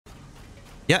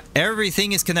Yeah,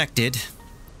 everything is connected.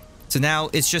 So now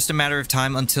it's just a matter of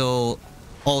time until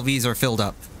all of these are filled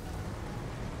up.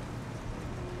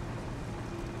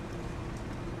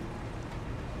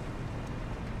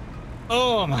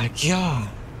 Oh my god.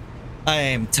 I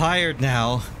am tired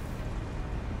now.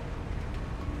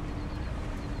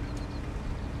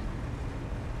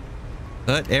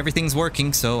 But everything's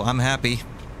working, so I'm happy.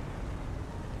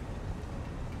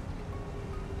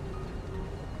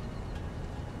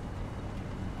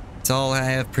 It's all I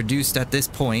have produced at this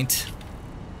point.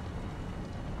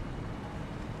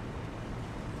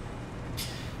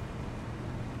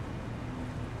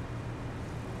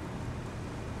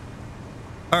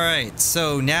 Alright,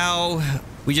 so now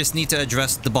we just need to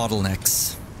address the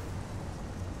bottlenecks.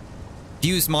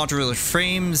 Fused modular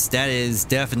frames, that is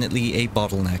definitely a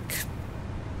bottleneck.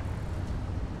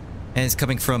 And it's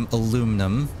coming from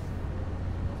aluminum.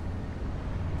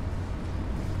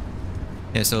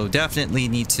 Yeah, so definitely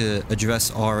need to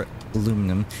address our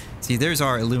aluminum. See, there's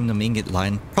our aluminum ingot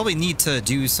line. Probably need to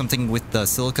do something with the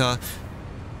silica.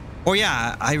 Oh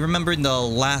yeah, I remember in the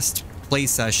last play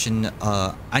session,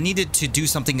 I needed to do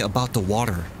something about the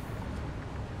water.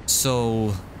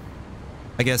 So,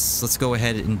 I guess let's go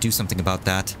ahead and do something about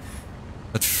that.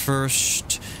 But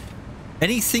first,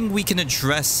 anything we can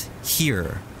address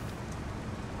here.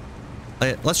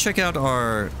 Let's check out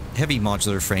our heavy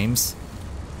modular frames.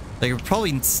 Like, we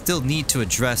probably still need to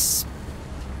address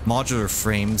modular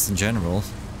frames in general.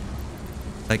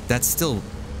 Like, that's still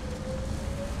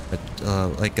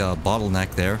like a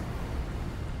bottleneck there.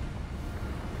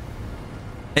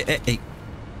 Hey.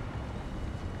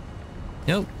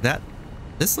 You know,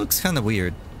 this looks kind of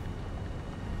weird.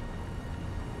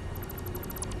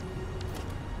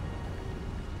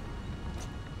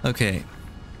 Okay.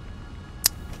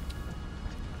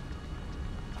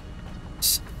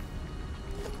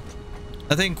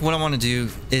 I think what I want to do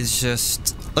is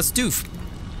just... let's do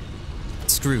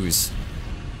screws.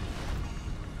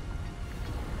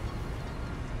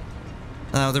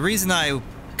 Now, the reason I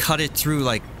cut it through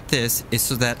like this is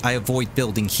so that I avoid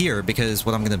building here, because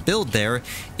what I'm going to build there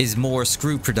is more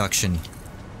screw production.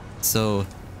 So,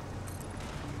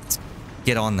 let's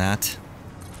get on that.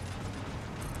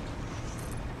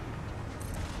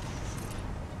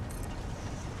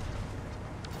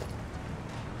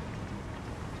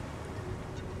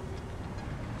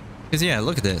 Because yeah,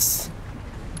 look at this.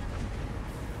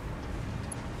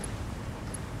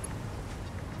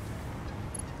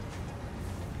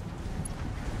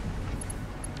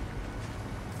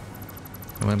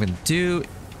 And what I'm going to do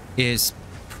is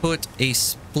put a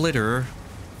splitter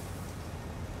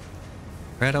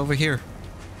right over here.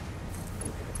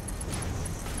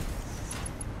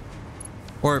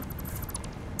 Or,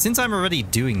 since I'm already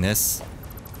doing this,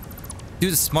 do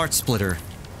the smart splitter.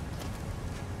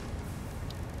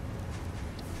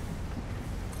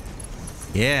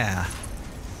 Yeah.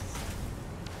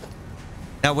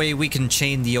 That way we can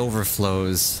chain the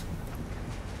overflows.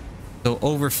 So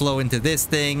overflow into this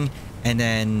thing, and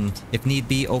then, if need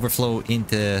be, overflow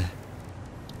into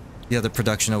the other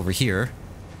production over here.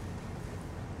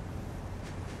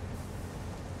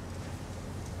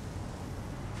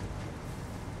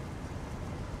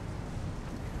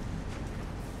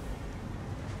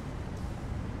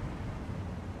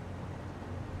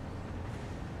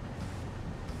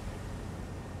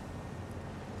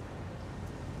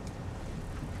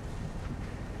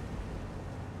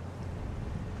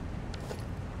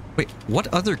 Wait, what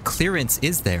other clearance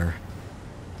is there?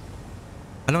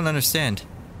 I don't understand.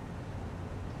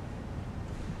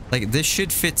 Like, this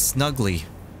should fit snugly.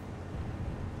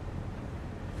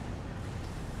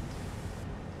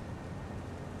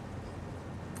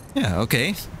 Yeah,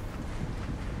 okay.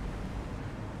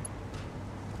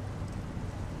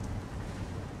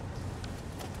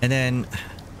 And then,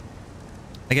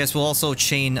 I guess we'll also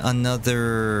chain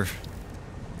another,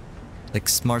 like,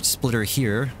 smart splitter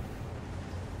here.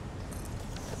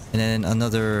 And then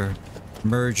another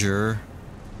merger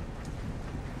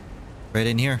right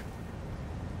in here.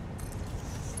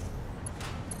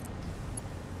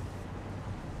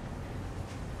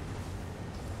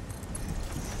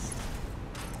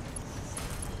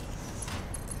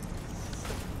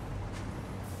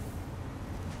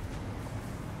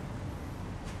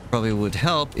 Probably would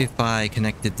help if I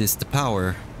connected this to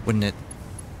power, wouldn't it?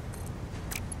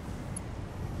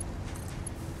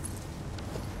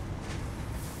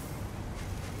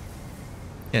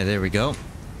 Yeah, there we go.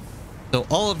 So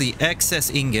all of the excess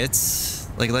ingots,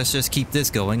 like, let's just keep this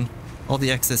going. All the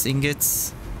excess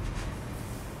ingots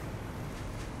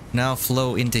now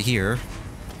flow into here.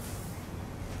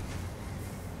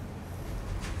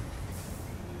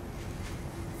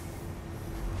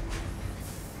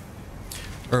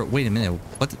 Or wait a minute,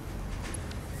 what?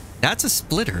 That's a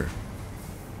splitter.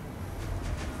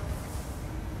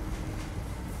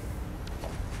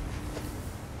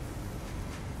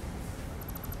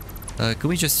 Can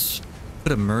we just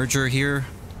put a merger here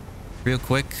real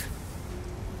quick?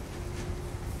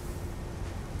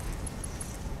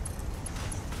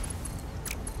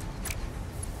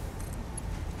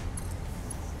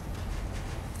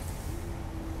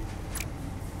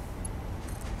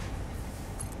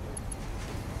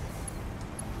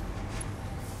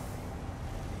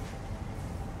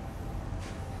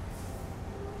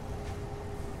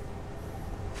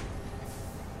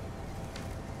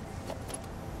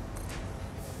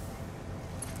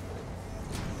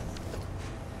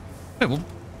 Wait, well,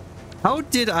 how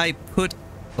did I put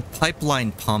a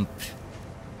pipeline pump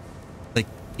like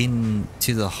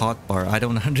into the hotbar? I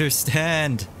don't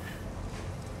understand.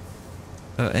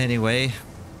 Anyway.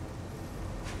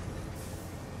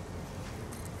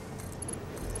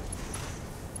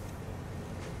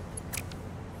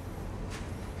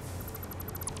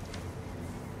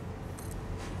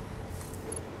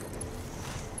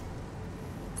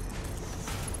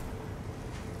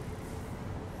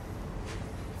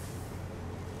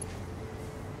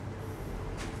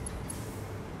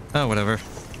 Oh, whatever.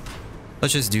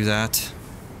 Let's just do that.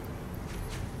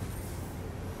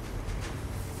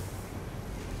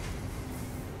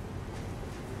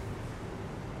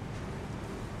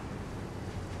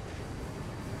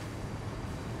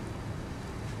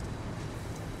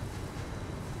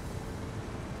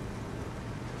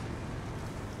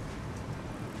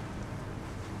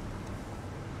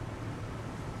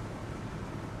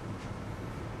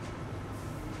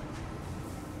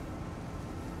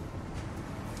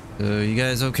 You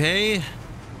guys okay? I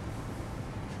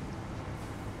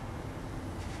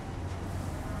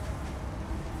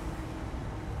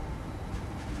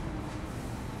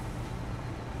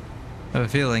have a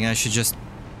feeling I should just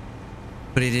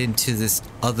put it into this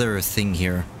other thing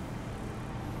here.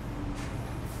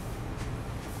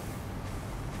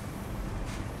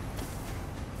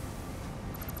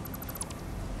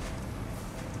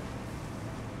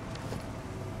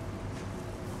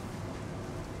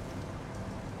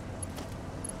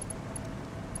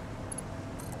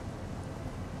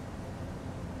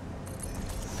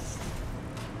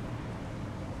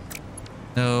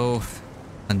 No,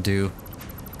 undo.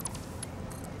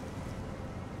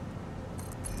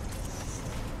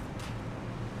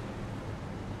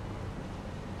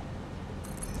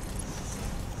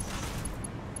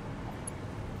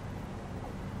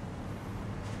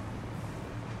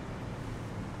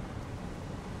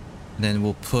 Then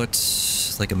we'll put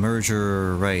like a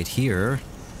merger right here.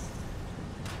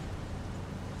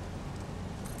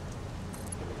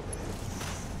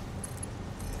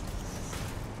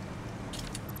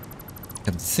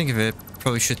 Come to think of it,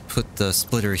 probably should put the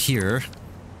splitter here.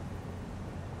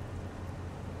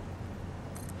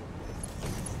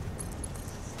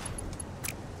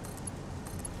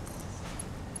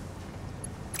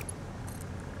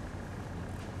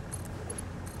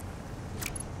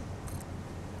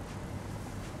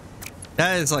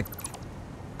 That is like,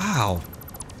 wow.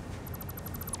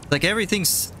 Like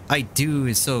everything's I do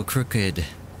is so crooked.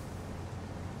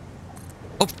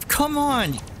 Oh, come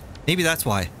on! Maybe that's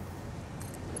why.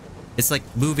 It's like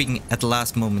moving at the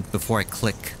last moment before I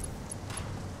click.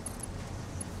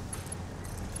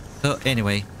 So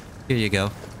anyway, here you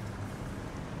go.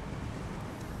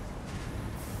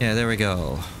 Yeah, there we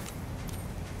go.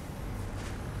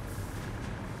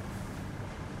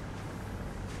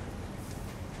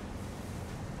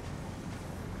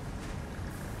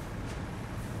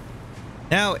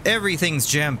 Now everything's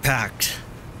jam-packed.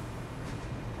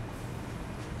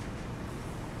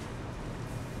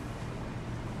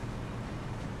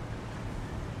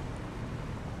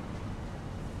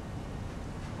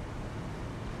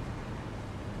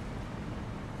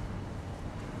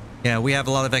 Yeah, we have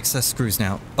a lot of excess screws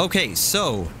now. Okay,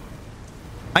 so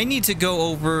I need to go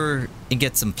over and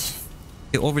get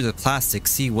over the plastic,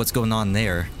 see what's going on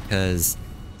there, because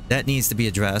that needs to be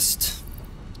addressed.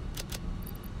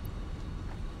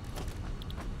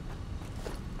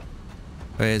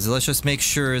 Okay, so let's just make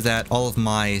sure that all of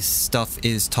my stuff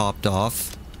is topped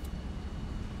off.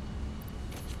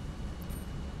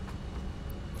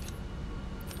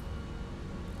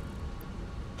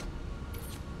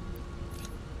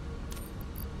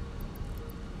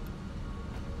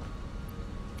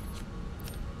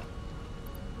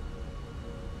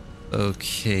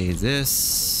 Okay,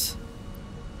 this...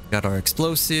 Got our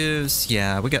explosives.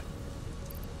 Yeah, we got...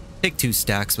 Take 2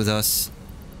 stacks with us.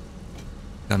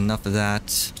 Got enough of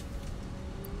that.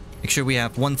 Make sure we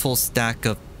have 1 full stack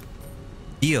of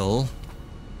steel.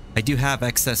 I do have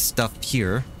excess stuff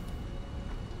here.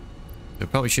 So I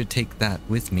probably should take that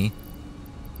with me.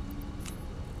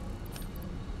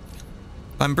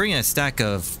 If I'm bringing a stack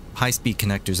of high-speed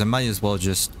connectors, I might as well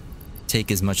just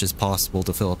take as much as possible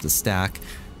to fill up the stack.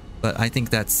 But I think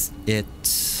that's it.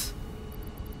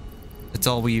 That's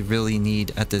all we really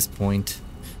need at this point.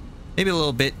 Maybe a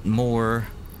little bit more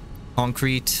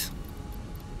concrete.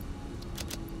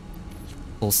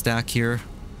 Full stack here.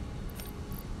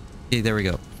 Okay, there we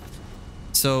go.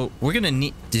 So we're gonna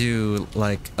need to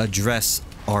like address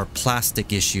our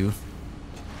plastic issue.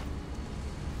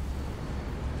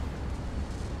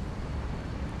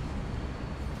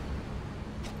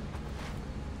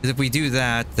 If we do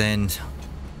that, then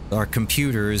our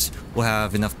computers will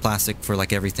have enough plastic for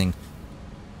like everything.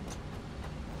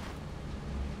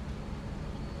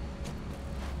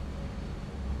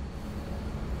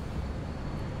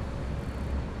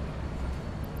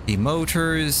 The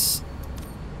motors,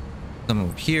 some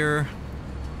over here.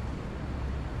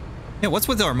 Yeah, what's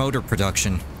with our motor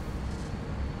production?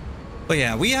 But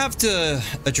yeah, we have to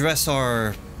address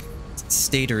our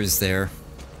stators there.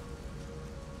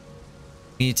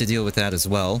 We need to deal with that as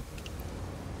well.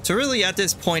 So really at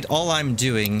this point, all I'm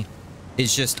doing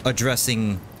is just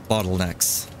addressing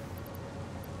bottlenecks.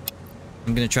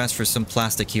 I'm going to transfer some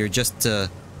plastic here just to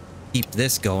keep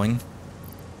this going.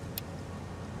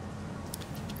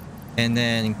 And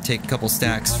then take a couple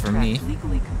stacks for me.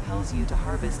 Legally compels you to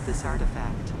harvest this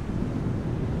artifact.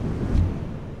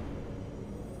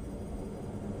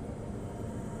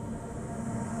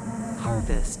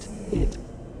 Harvest it.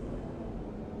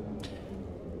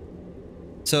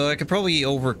 So I could probably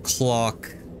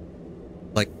overclock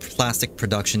like plastic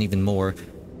production even more,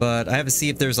 but I have to see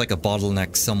if there's like a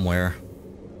bottleneck somewhere.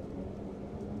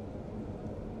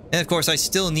 And of course I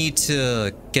still need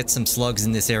to get some slugs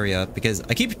in this area because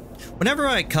whenever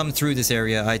I come through this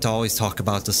area, I always talk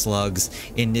about the slugs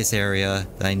in this area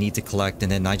that I need to collect,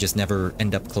 and then I just never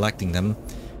end up collecting them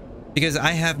because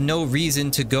I have no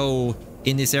reason to go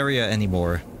in this area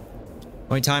anymore.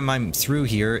 Only time I'm through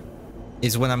here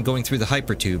is when I'm going through the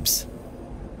hypertubes.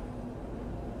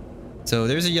 So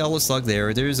there's a yellow slug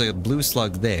there, there's a blue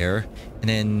slug there, and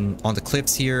then on the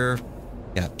cliffs here,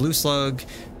 yeah, blue slug.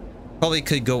 Probably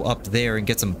could go up there and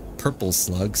get some purple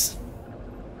slugs.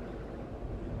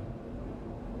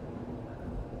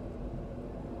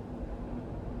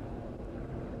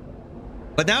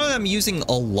 But now that I'm using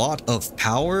a lot of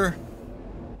power,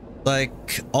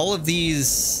 like all of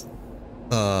these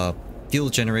fuel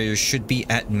generators should be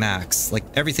at max. Like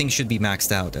everything should be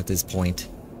maxed out at this point.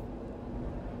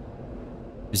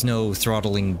 There's no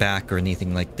throttling back or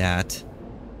anything like that.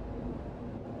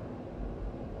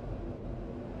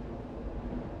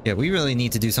 Yeah, we really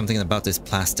need to do something about this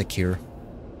plastic here.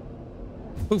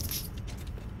 Oof.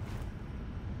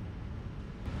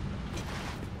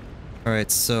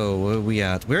 Alright, so what are we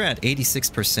at? We're at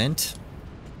 86%.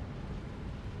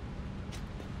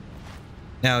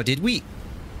 Now, did we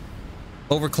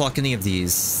overclock any of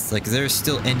these? Like, is there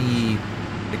still any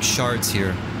like shards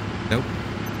here? Nope.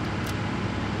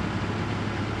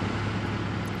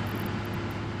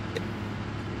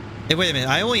 Hey, wait a minute.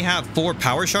 I only have 4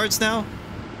 power shards now?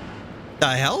 The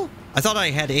hell? I thought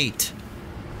I had 8.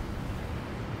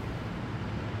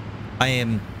 I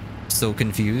am so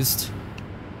confused.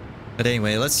 But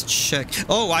anyway, let's check.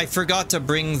 Oh, I forgot to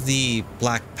bring the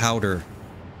black powder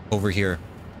over here.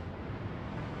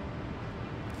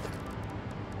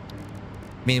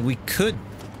 I mean, we could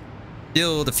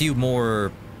build a few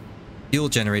more fuel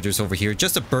generators over here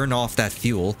just to burn off that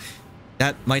fuel.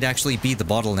 That might actually be the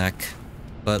bottleneck.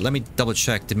 But let me double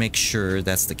check to make sure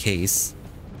that's the case.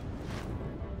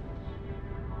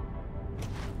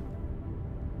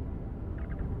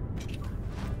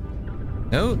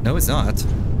 No, no, it's not.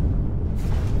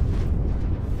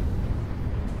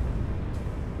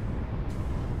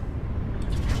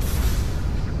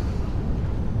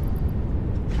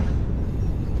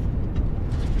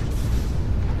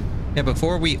 Yeah,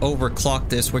 before we overclock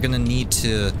this, we're gonna need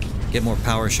to get more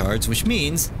power shards, which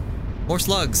means more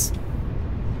slugs.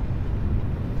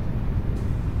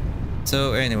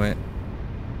 So anyway,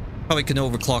 probably can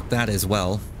overclock that as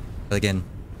well. But again,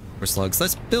 more slugs.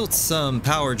 Let's build some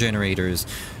power generators.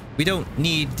 We don't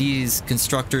need these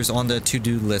constructors on the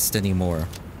to-do list anymore.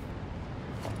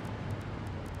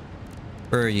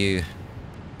 Where are you?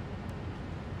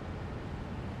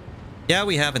 Yeah,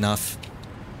 we have enough.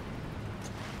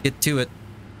 Get to it.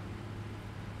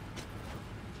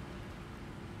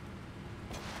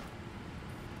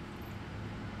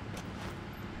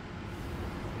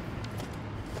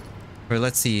 Or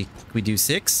let's see, can we do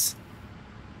 6?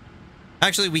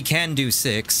 Actually, we can do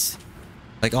 6.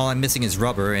 Like, all I'm missing is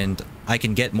rubber, and I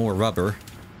can get more rubber.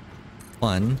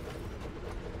 1,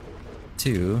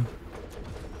 2,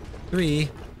 3,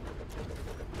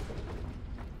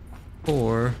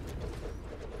 4.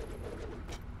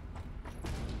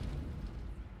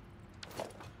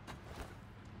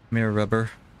 Mirror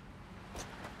rubber.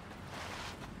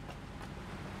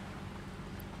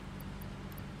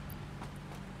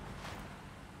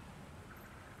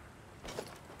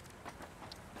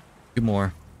 Two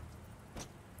more.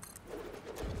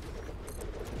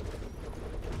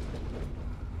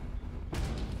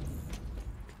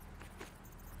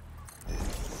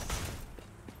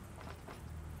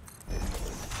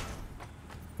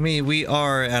 I mean, we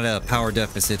are at a power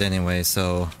deficit anyway,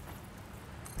 so...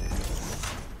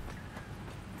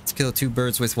 Let's kill 2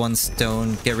 birds with 1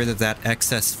 stone, get rid of that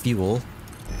excess fuel.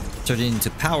 Turn it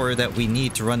into power that we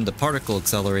need to run the particle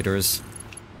accelerators.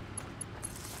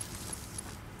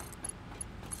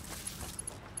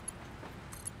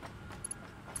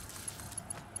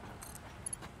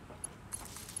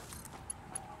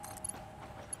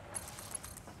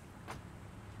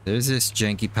 There's this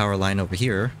janky power line over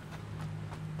here.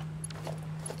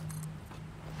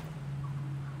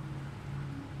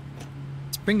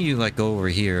 Let's bring you like over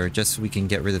here just so we can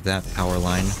get rid of that power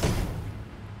line.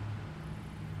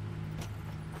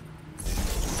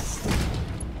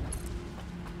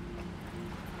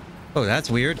 Oh, that's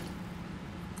weird.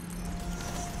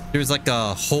 There's like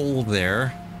a hole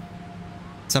there.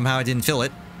 Somehow I didn't fill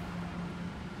it.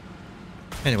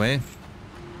 Anyway.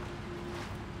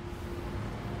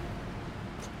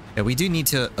 Yeah, we do need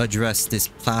to address this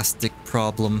plastic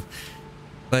problem.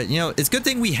 But, you know, it's a good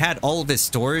thing we had all of this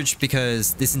storage,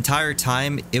 because this entire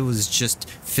time it was just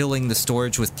filling the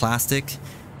storage with plastic.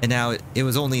 And now it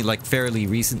was only like fairly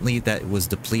recently that it was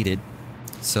depleted.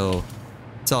 So,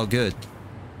 it's all good.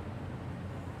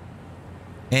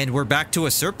 And we're back to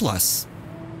a surplus.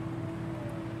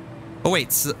 Oh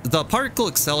wait, so the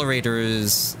particle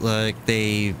accelerators, like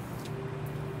they...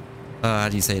 how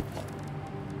do you say it?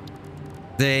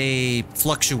 They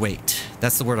fluctuate.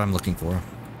 That's the word I'm looking for.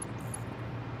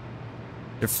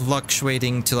 They're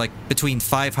fluctuating to like between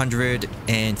 500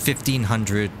 and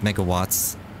 1500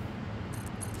 megawatts.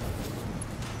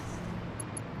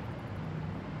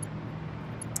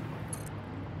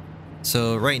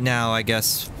 So right now, I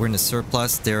guess we're in a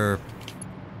surplus. They're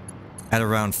at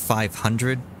around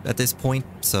 500 at this point,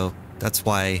 so that's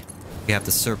why we have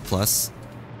the surplus.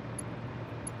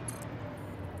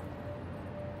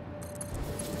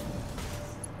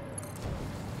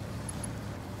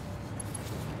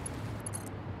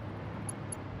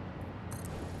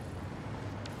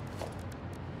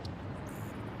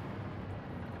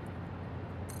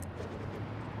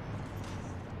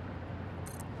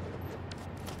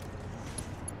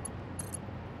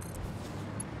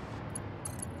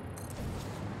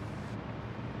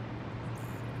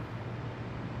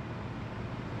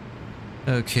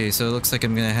 Okay, so it looks like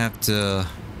I'm gonna have to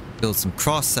build some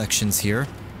cross sections here.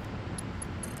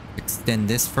 Extend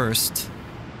this first.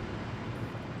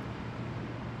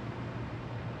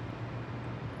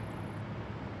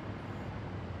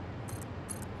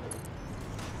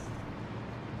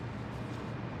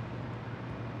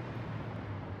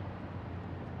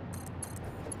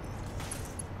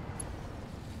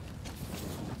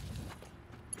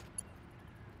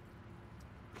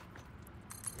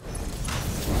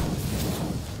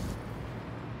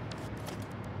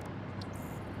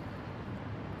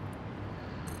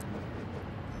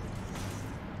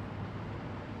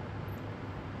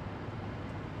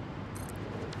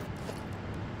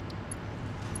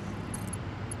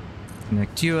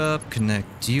 Connect you up,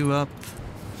 connect you up.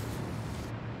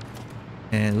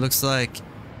 And it looks like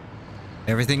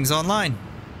everything's online.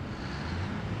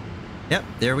 Yep,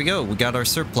 there we go. We got our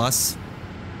surplus.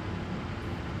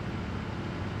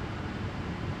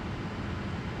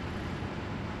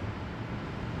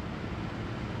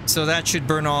 So that should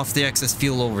burn off the excess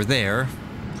fuel over there.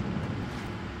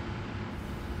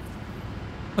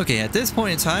 Okay, at this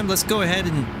point in time, let's go ahead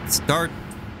and start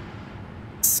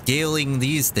scaling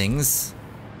these things.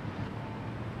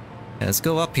 Yeah, let's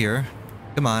go up here.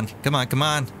 Come on, come on, come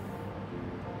on.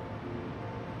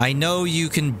 I know you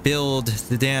can build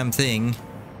the damn thing.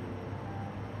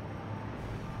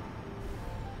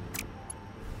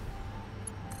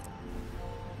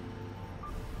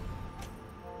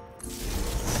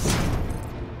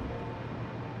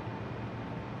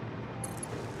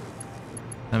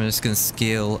 I'm just gonna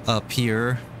scale up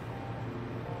here.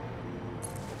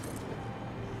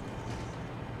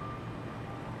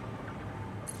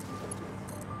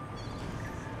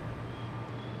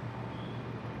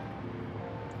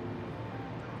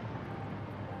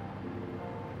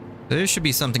 There should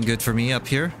be something good for me up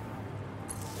here.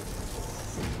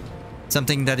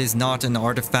 Something that is not an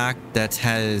artifact that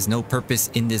has no purpose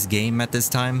in this game at this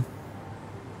time.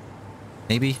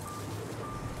 Maybe.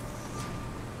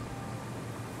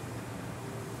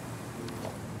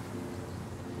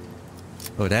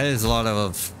 Oh, that is a lot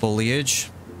of foliage.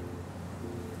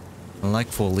 I like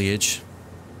foliage.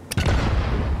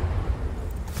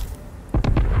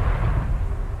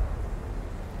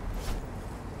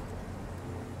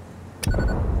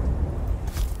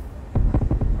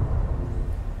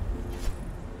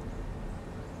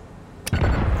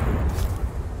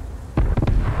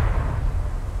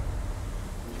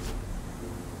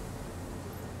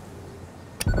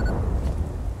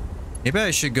 Maybe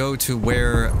I should go to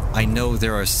where I know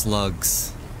there are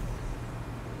slugs.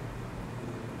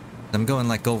 I'm going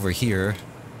like over here.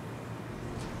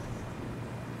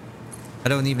 I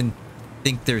don't even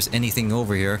think there's anything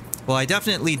over here. Well, I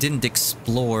definitely didn't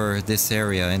explore this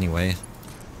area anyway.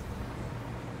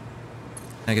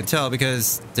 I can tell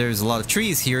because there's a lot of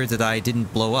trees here that I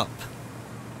didn't blow up.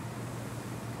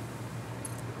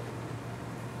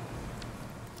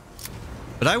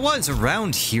 But I was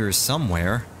around here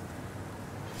somewhere.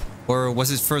 Or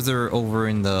was it further over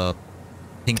in the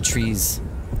pink trees?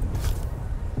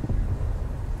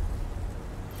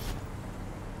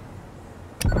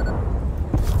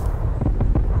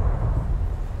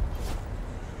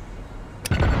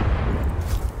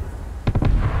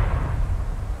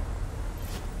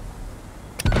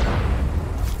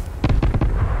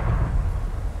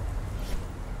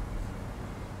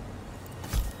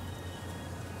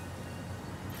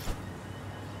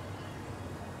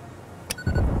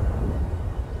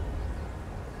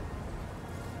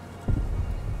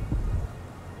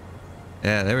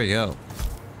 Yeah, there we go.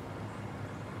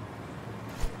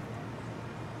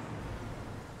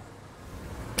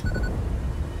 You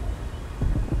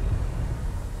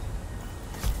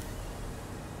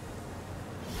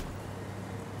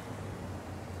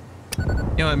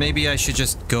know what, maybe I should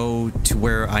just go to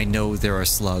where I know there are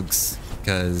slugs,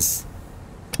 because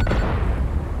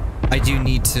I do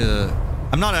need to...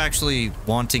 I'm not actually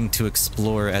wanting to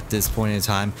explore at this point in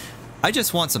time. I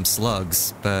just want some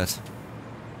slugs, but...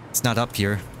 it's not up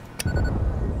here.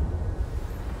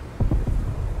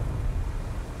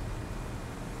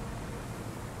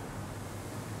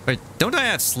 Wait, don't I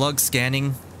have slug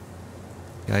scanning?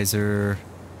 Geyser.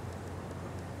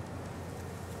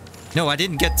 No, I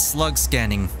didn't get slug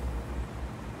scanning.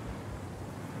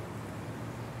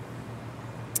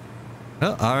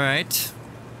 Oh, alright.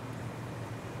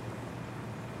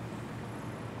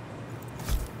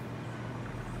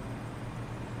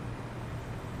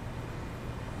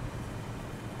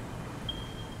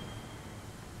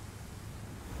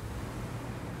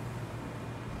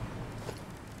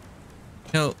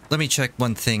 No, let me check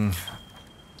one thing.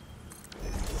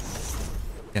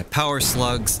 Yeah, power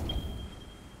slugs.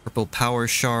 Purple power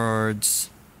shards.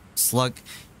 Slug.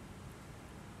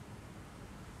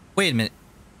 Wait a minute.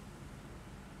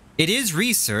 It is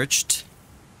researched.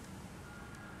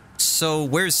 So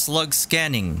where's slug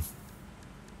scanning?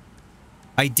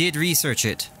 I did research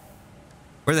it.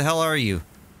 Where the hell are you?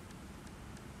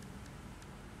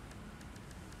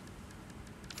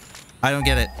 I don't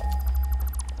get it.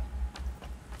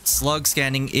 Slug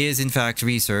scanning is in fact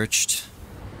researched.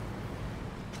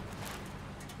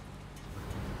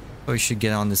 We should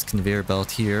get on this conveyor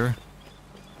belt here.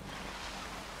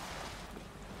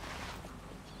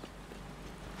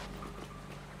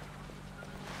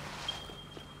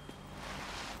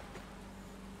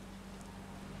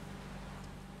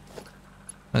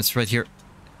 That's right here.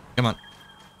 Come on.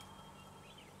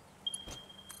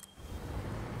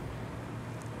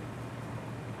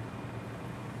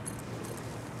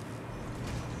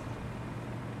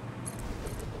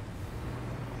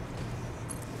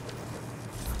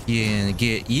 Gonna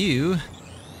get you.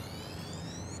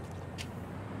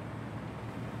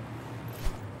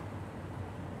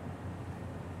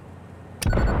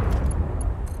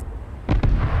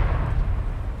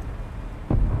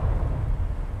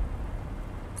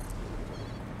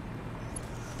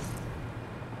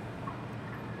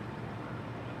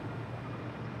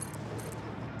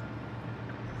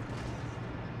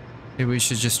 Maybe we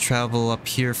should just travel up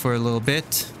here for a little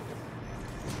bit.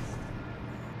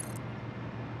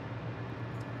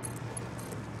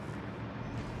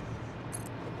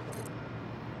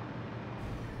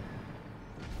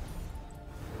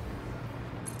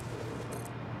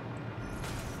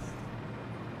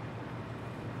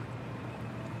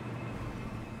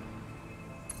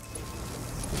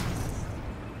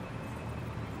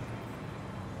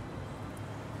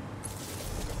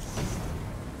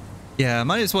 Yeah, I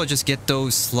might as well just get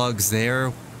those slugs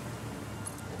there.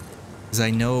 Because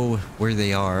I know where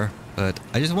they are. But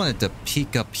I just wanted to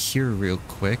peek up here real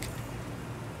quick.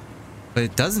 But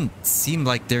it doesn't seem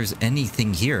like there's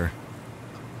anything here.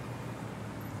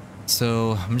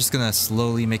 So I'm just gonna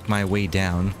slowly make my way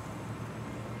down.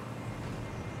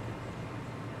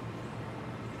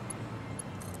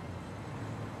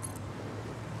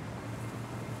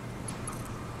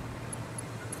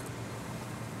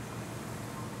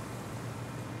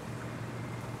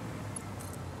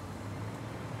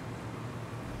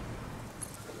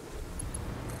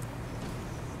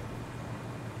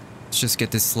 Let's just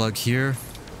get this slug here.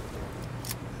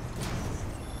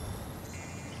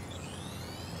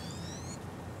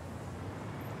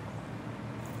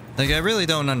 Like, I really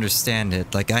don't understand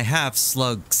it. Like, I have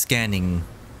slug scanning.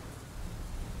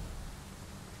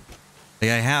 Like,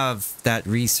 I have that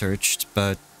researched,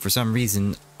 but for some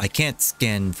reason, I can't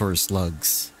scan for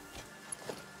slugs.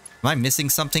 Am I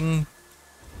missing something?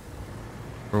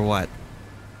 Or what?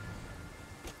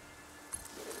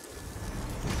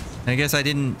 I guess I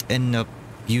didn't end up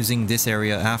using this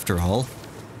area after all.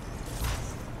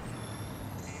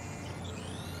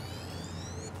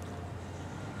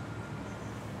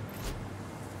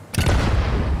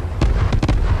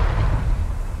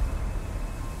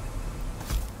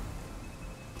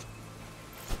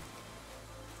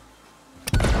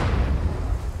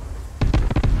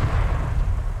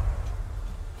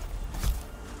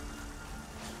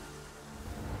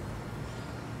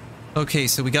 Okay,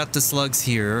 so we got the slugs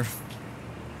here.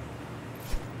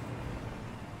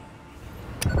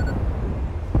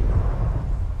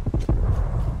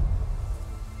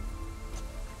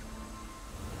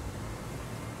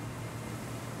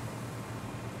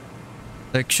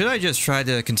 Like, should I just try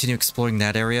to continue exploring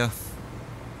that area?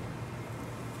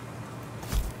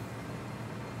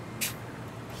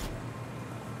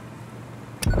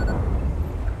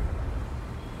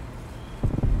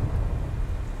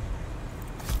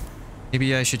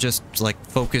 Maybe I should just, like,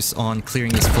 focus on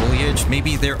clearing this foliage.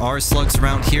 Maybe there are slugs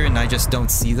around here and I just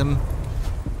don't see them.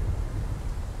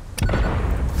 At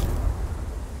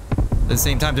the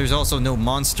same time, there's also no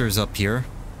monsters up here.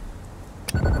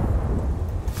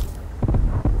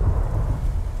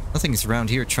 Nothing's around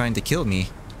here trying to kill me.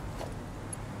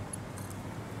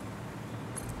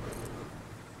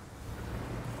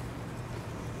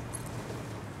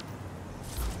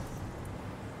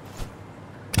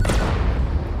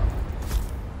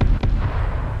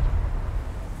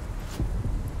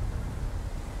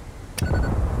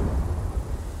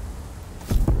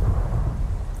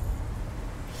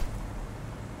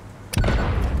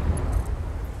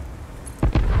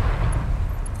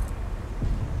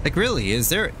 Like, really, is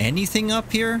there anything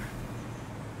up here?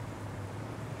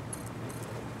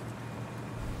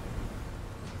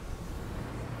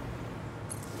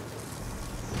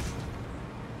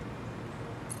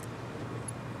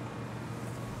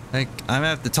 Like, I'm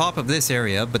at the top of this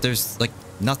area, but there's, like,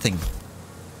 nothing.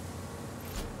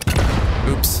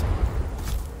 Oops.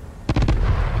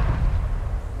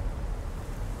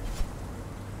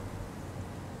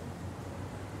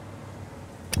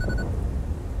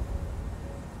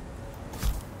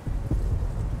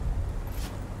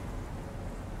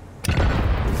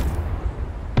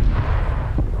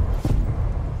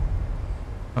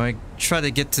 I try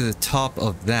to get to the top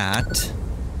of that.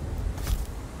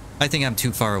 I think I'm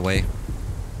too far away.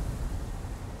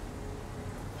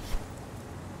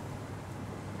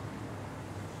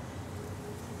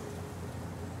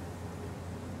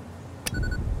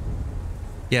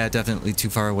 Yeah, definitely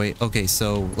too far away. Okay,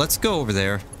 so let's go over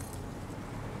there.